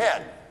on your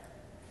head.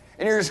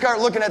 And you're going to start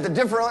looking at the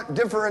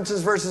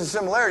differences versus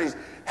similarities.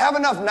 Have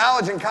enough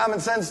knowledge and common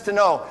sense to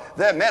know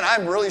that, man,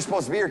 I'm really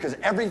supposed to be here because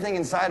everything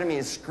inside of me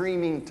is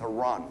screaming to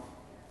run.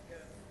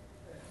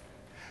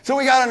 So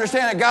we got to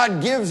understand that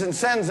God gives and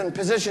sends and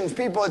positions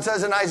people. It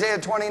says in Isaiah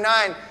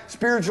 29,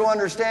 spiritual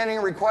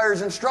understanding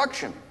requires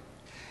instruction.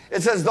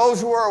 It says those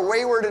who are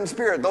wayward in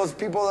spirit, those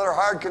people that are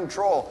hard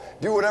control,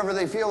 do whatever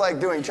they feel like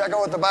doing. Check out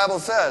what the Bible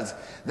says.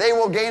 They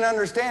will gain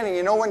understanding.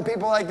 You know when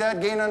people like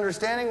that gain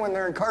understanding? When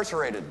they're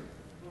incarcerated.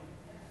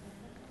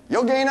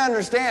 You'll gain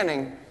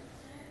understanding.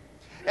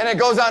 And it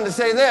goes on to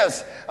say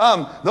this,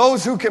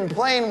 those who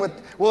complain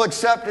will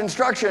accept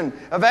instruction.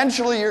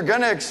 Eventually you're going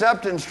to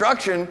accept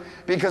instruction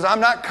because I'm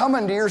not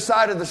coming to your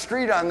side of the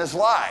street on this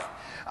lie.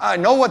 I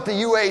know what the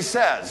UA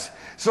says.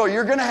 So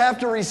you're going to have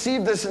to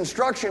receive this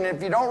instruction.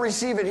 If you don't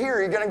receive it here,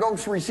 you're going to go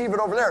receive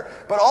it over there.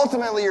 But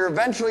ultimately, you're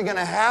eventually going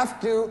to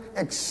have to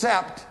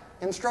accept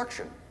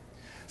instruction.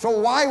 So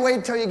why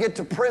wait till you get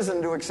to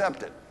prison to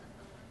accept it?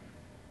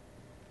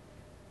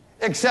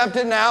 Accept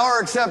it now or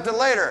accept it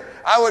later.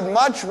 I would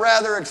much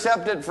rather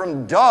accept it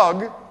from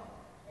Doug,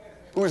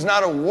 who's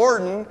not a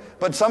warden,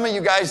 but some of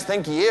you guys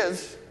think he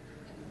is.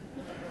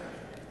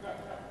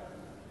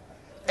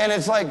 And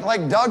it's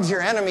like Doug's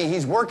your enemy.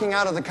 He's working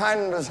out of the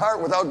kindness of his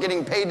heart without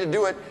getting paid to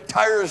do it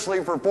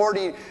tirelessly for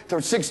 40 to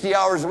 60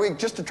 hours a week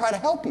just to try to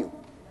help you.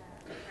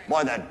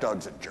 Boy, that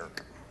Doug's a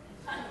jerk.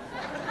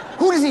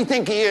 Who does he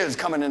think he is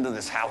coming into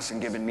this house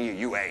and giving me a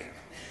UA?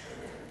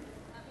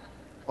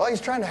 Well,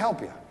 he's trying to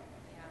help you.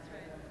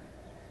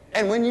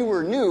 And when you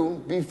were new,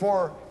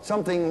 before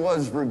something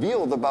was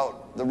revealed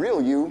about the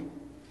real you,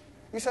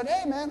 you said,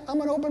 hey man, I'm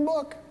an open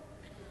book.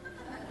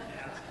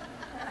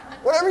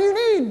 Whatever you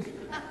need.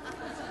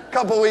 A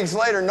couple weeks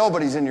later,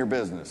 nobody's in your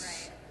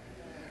business.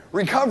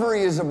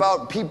 Recovery is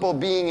about people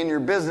being in your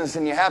business,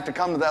 and you have to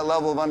come to that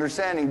level of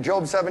understanding.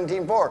 Job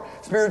 17:4,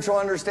 spiritual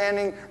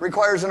understanding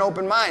requires an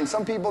open mind.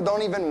 Some people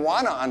don't even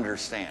want to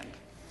understand.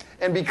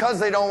 And because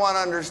they don't want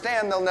to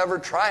understand, they'll never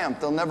triumph.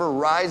 They'll never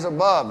rise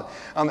above.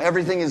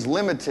 Everything is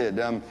limited.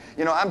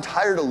 I'm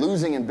tired of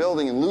losing and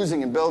building and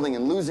losing and building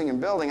and losing and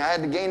building. I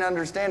had to gain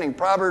understanding.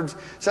 Proverbs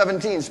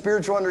 17,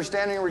 spiritual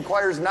understanding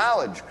requires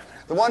knowledge.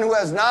 The one who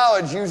has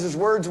knowledge uses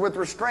words with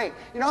restraint.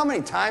 You know how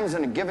many times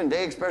in a given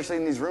day, especially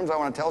in these rooms, I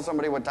want to tell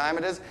somebody what time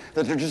it is,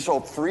 that they're just so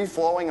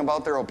free-flowing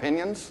about their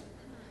opinions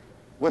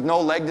with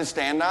no leg to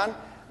stand on?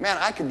 Man,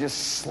 I could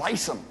just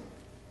slice them.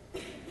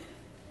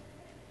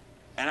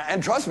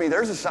 And trust me,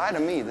 there's a side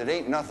of me that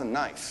ain't nothing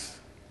nice.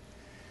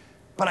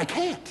 But I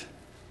can't.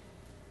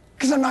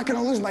 Because I'm not going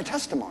to lose my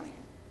testimony.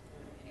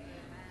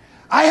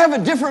 I have a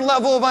different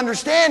level of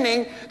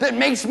understanding that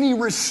makes me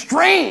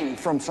restrain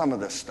from some of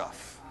this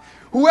stuff.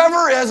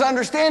 Whoever has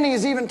understanding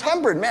is even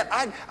tempered. Man,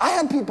 I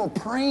have people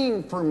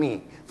praying for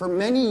me for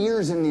many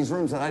years in these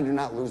rooms that I do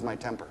not lose my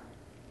temper.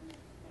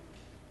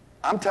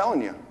 I'm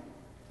telling you.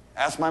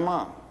 Ask my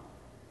mom.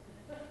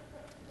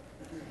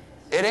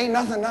 It ain't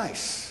nothing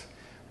nice.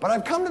 But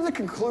I've come to the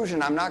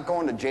conclusion I'm not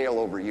going to jail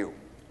over you.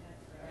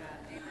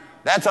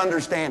 That's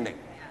understanding.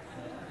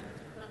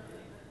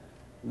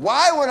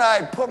 Why would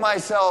I put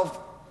myself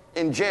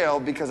in jail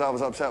because I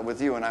was upset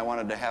with you and I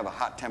wanted to have a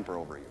hot temper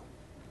over you?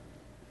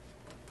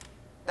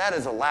 That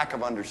is a lack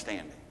of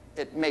understanding.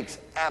 It makes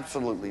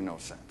absolutely no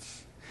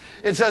sense.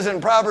 It says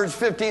in Proverbs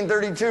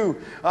 15:32,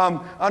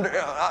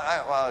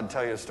 I'll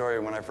tell you a story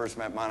when I first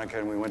met Monica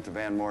and we went to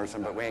Van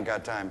Morrison, but we ain't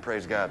got time,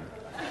 praise God.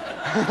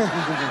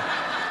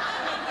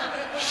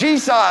 She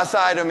saw a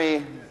side of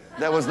me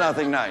that was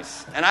nothing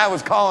nice. And I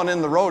was calling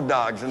in the road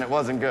dogs, and it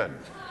wasn't good.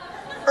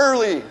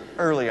 Early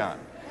on.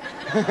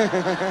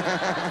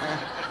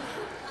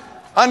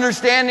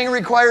 Understanding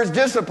requires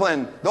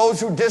discipline. Those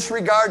who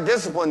disregard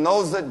discipline,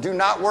 those that do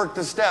not work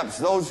the steps,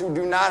 those who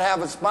do not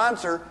have a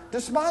sponsor,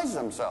 despise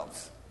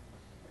themselves.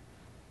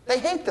 They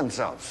hate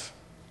themselves.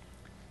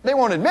 They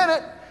won't admit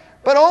it,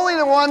 but only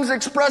the ones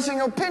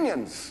expressing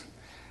opinions.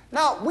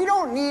 Now, we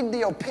don't need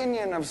the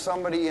opinion of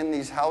somebody in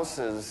these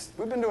houses.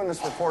 We've been doing this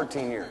for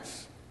 14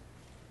 years.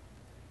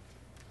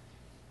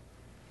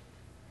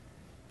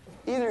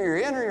 Either you're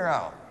in or you're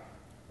out.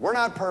 We're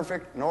not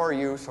perfect, nor are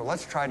you, so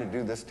let's try to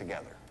do this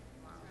together.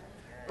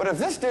 But if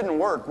this didn't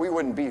work, we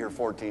wouldn't be here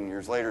 14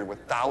 years later with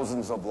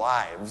thousands of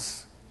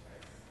lives.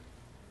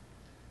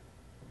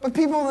 But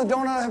people that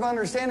don't have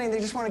understanding, they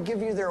just want to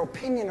give you their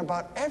opinion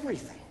about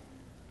everything.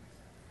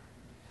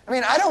 I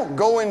mean, I don't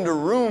go into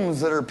rooms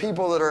that are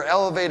people that are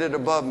elevated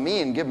above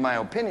me and give my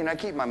opinion. I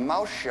keep my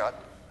mouth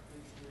shut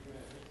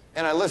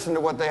and I listen to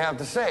what they have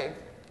to say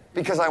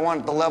because I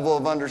want the level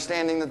of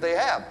understanding that they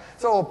have.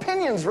 So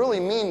opinions really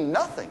mean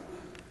nothing.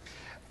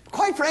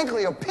 Quite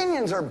frankly,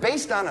 opinions are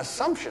based on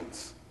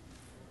assumptions.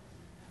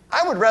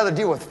 I would rather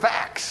deal with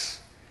facts.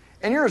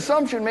 And your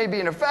assumption may be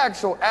in a fact,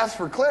 so ask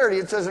for clarity.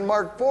 It says in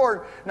Mark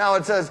 4, now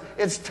it says,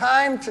 it's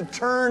time to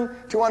turn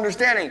to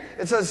understanding.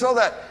 It says, so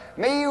that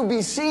may you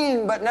be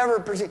seen but never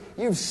perceived.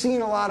 You've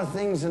seen a lot of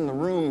things in the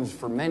rooms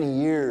for many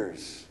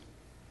years,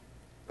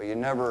 but you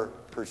never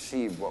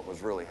perceived what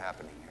was really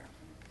happening here.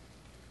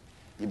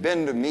 You've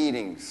been to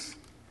meetings.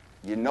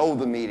 You know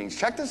the meetings.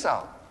 Check this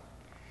out.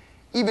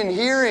 Even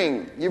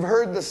hearing, you've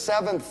heard the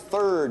 7th,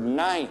 3rd,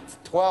 9th,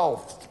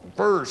 12th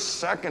verse,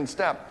 2nd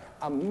step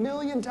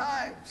 1,000,000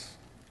 times.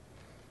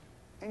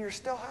 And you're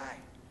still high.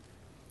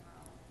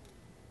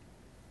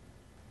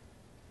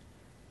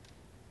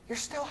 You're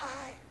still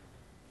high.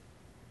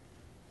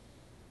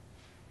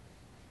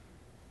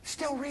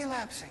 Still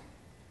relapsing.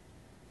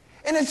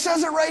 And it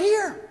says it right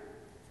here.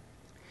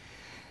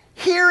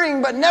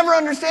 Hearing but never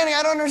understanding.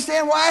 I don't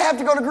understand why I have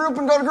to go to group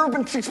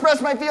and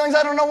express my feelings.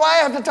 I don't know why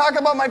I have to talk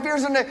about my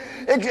fears and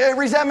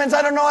resentments.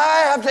 I don't know why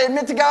I have to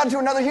admit to God, to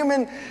another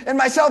human, and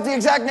myself the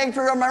exact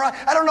nature of my wrong.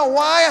 I don't know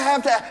why I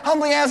have to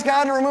humbly ask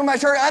God to remove my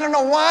shortcomings. I don't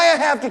know why I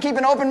have to keep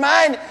an open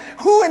mind.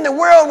 Who in the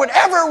world would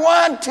ever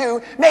want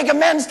to make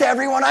amends to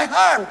everyone I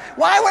harm?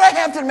 Why would I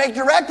have to make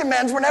direct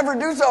amends whenever I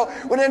do so?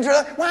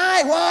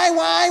 Why?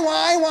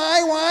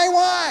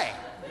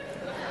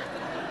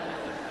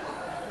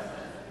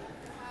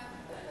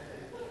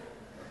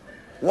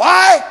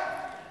 Why?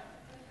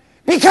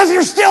 Because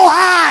you're still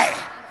high.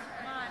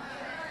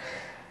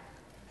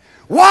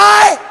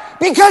 Why?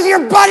 Because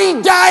your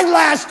buddy died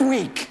last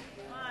week.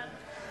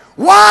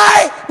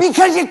 Why?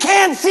 Because you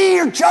can't see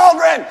your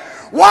children.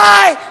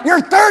 Why?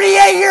 You're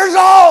 38 years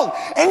old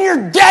and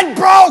you're dead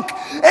broke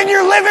and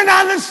you're living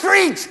on the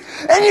streets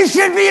and you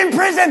should be in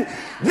prison.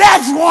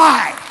 That's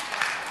why.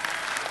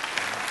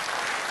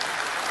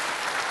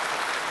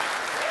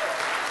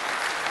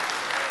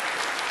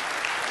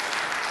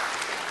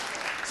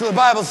 So the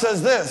Bible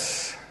says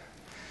this,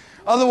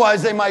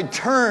 Otherwise, they might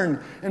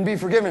turn and be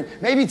forgiven.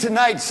 Maybe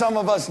tonight some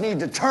of us need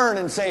to turn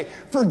and say,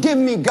 forgive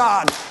me,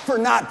 God, for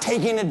not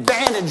taking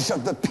advantage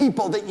of the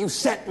people that you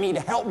sent me to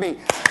help me.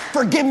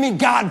 Forgive me,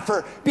 God,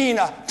 for being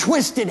a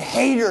twisted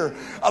hater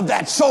of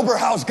that sober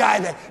house guy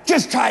that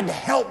just tried to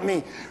help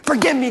me.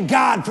 Forgive me,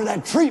 God, for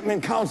that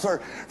treatment counselor.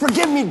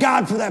 Forgive me,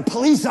 God, for that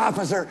police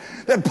officer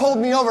that pulled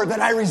me over that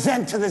I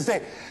resent to this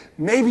day.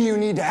 Maybe you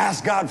need to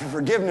ask God for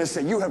forgiveness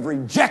that you have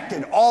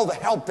rejected all the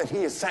help that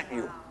he has sent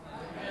you.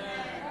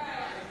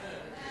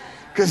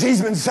 Because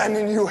he's been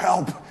sending you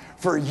help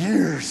for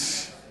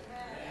years.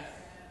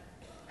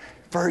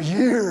 For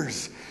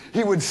years,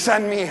 he would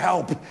send me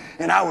help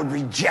and I would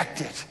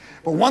reject it.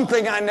 But one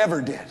thing I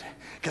never did,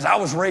 because I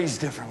was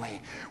raised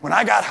differently. When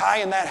I got high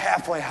in that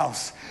halfway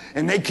house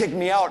and they kicked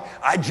me out,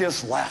 I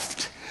just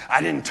left.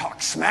 I didn't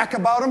talk smack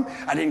about them.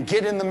 I didn't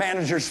get in the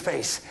manager's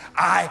face.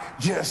 I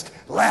just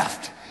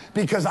left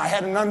because I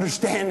had an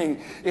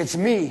understanding. It's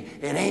me,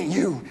 it ain't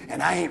you,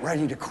 and I ain't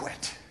ready to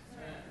quit.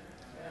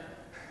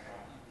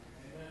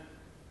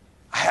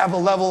 I have a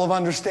level of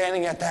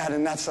understanding at that,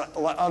 and that's an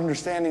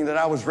understanding that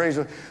I was raised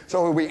with.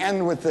 So we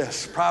end with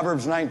this,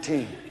 Proverbs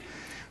 19.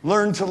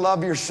 Learn to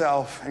love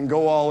yourself and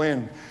go all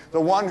in.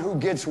 The one who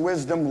gets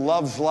wisdom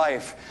loves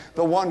life.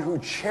 The one who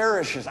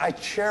cherishes, I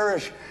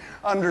cherish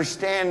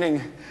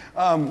understanding,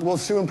 will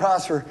soon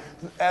prosper.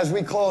 As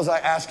we close, I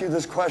ask you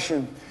this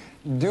question.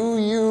 Do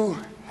you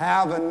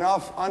have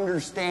enough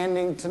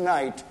understanding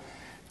tonight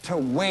to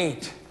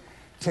wait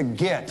to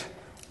get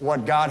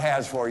what God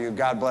has for you?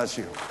 God bless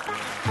you.